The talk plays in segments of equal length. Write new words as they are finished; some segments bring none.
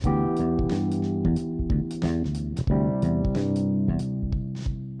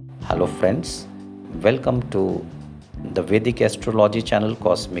Hello, friends. Welcome to the Vedic Astrology channel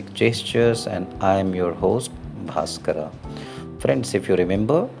Cosmic Gestures, and I am your host Bhaskara. Friends, if you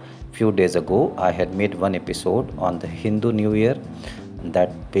remember, few days ago I had made one episode on the Hindu New Year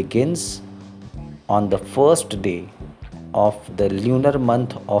that begins on the first day of the lunar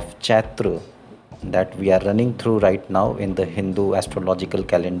month of Chaitra that we are running through right now in the Hindu astrological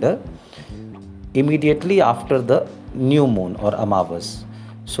calendar, immediately after the new moon or Amavas.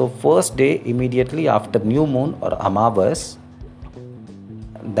 So, first day immediately after new moon or Amavas,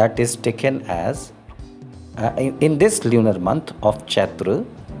 that is taken as in this lunar month of Chaitra,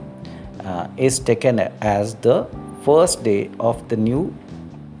 is taken as the first day of the new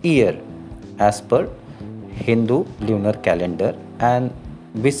year as per Hindu lunar calendar, and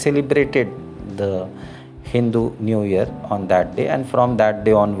we celebrated the Hindu New Year on that day, and from that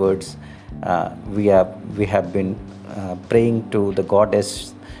day onwards, we have been praying to the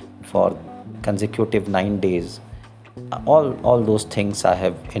goddess for consecutive 9 days. All those things I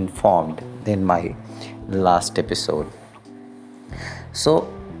have informed in my last episode. So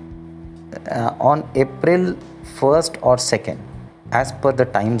on April 1st or 2nd, as per the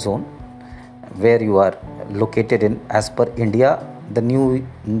time zone where you are located in, as per India, the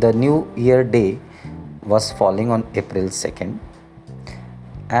new year day was falling on April 2nd,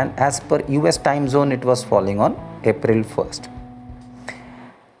 and as per US time zone it was falling on April 1st.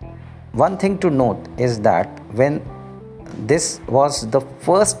 One thing to note is that when this was the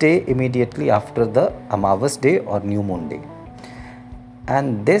first day immediately after the Amavas day or new moon day,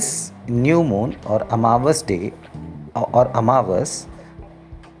 and this new moon or Amavas day or Amavas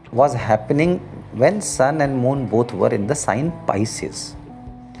was happening when sun and moon both were in the sign Pisces.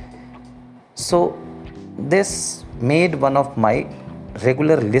 So this made one of my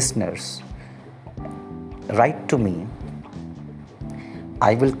regular listeners write to me.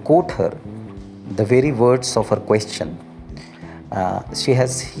 I will quote her the very words of her question. She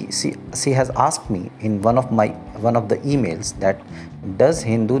has asked me in one of the emails that does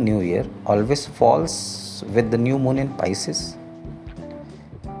Hindu New Year always falls with the new moon in Pisces?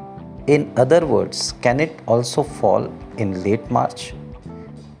 In other words, can it also fall in late March?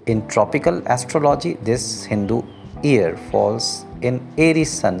 In tropical astrology, this Hindu year falls in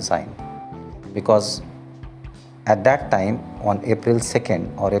Aries sun sign, because at that time on April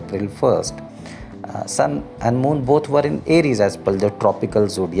 2nd or April 1st, sun and moon both were in Aries as per the tropical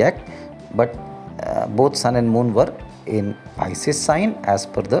zodiac, but both sun and moon were in Pisces sign as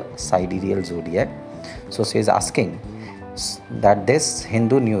per the sidereal zodiac. So she is asking that this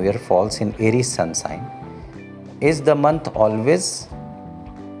Hindu New Year falls in Aries sun sign. Is the month always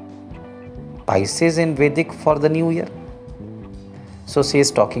Pisces in Vedic for the new year? So she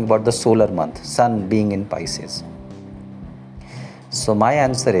is talking about the solar month, sun being in Pisces. So my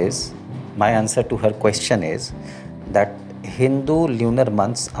answer to her question is that Hindu lunar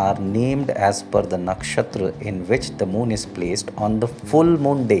months are named as per the nakshatra in which the moon is placed on the full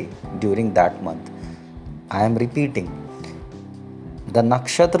moon day during that month. I am repeating, the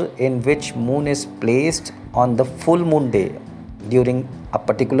nakshatra in which moon is placed on the full moon day during a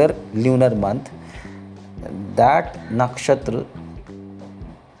particular lunar month, that nakshatra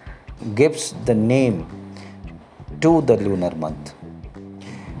gives the name to the lunar month.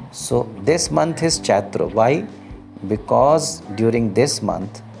 So this month is Chaitra. Why? Because during this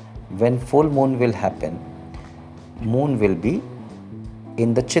month, when full moon will happen, moon will be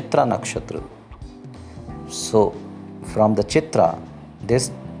in the Chitra nakshatra. So from the Chitra, this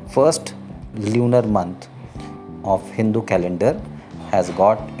first lunar month of Hindu calendar has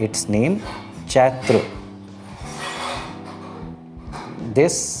got its name Chaitra.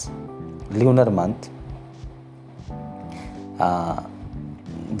 This lunar month,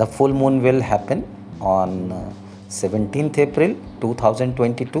 the full moon will happen on 17th April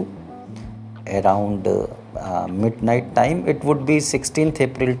 2022 around midnight time. It would be 16th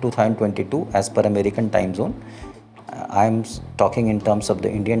April 2022 as per American time zone. I am talking in terms of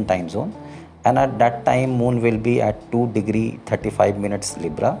the Indian time zone, and at that time moon will be at 2 degree 35 minutes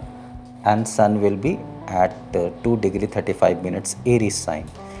Libra and sun will be at 2 degree 35 minutes Aries sign.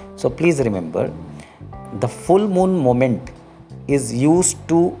 So please remember, the full moon moment is used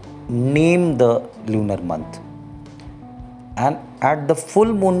to name the lunar month, and at the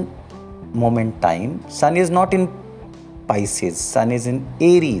full moon moment time, sun is not in Pisces, sun is in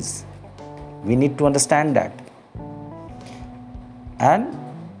Aries. We need to understand that. And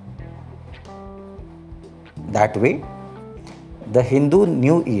that way, the Hindu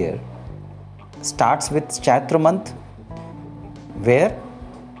New Year starts with Chaitra month, where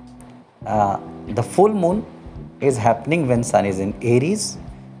the full moon is happening when sun is in Aries,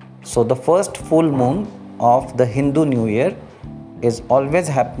 So the first full moon of the Hindu New Year is always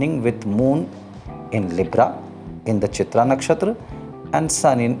happening with moon in Libra in the Chitra Nakshatra and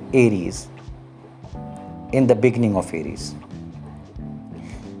sun in Aries in the beginning of Aries.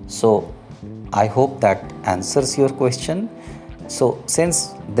 So I hope that answers your question. So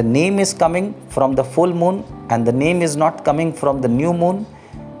since the name is coming from the full moon and the name is not coming from the new moon,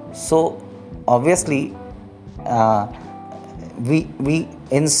 so obviously we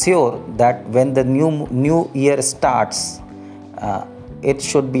ensure that when the new year starts, it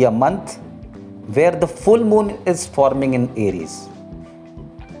should be a month where the full moon is forming in Aries,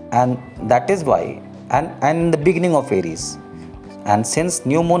 and that is why, and in the beginning of Aries, and since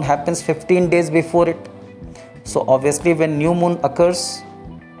new moon happens 15 days before it, so obviously when new moon occurs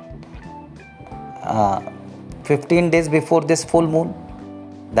 15 days before this full moon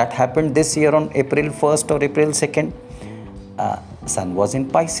that happened this year on April 1st or April 2nd, sun was in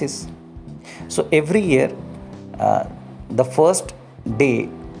Pisces. So every year the first day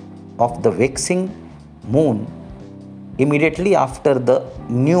of the waxing moon immediately after the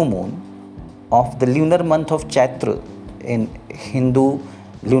new moon of the lunar month of Chaitra in Hindu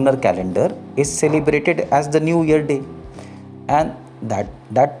lunar calendar is celebrated as the New Year day, and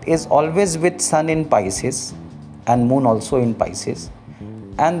that is always with sun in Pisces and moon also in Pisces.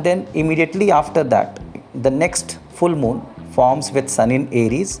 And then immediately after that the next full moon forms with sun in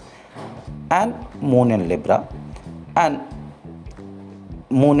Aries and moon in Libra and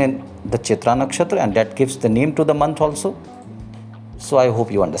moon in the Chitra Nakshatra, and that gives the name to the month also. So I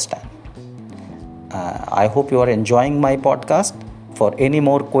hope you understand. I hope you are enjoying my podcast. For any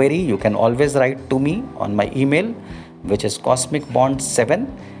more query, you can always write to me on my email, which is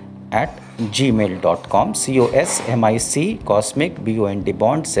cosmicbond7@gmail.com. COSMIC cosmic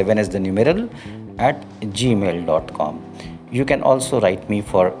bond 7 is the numeral at gmail.com. You can also write me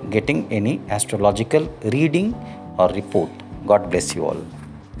for getting any astrological reading or report. God bless you all.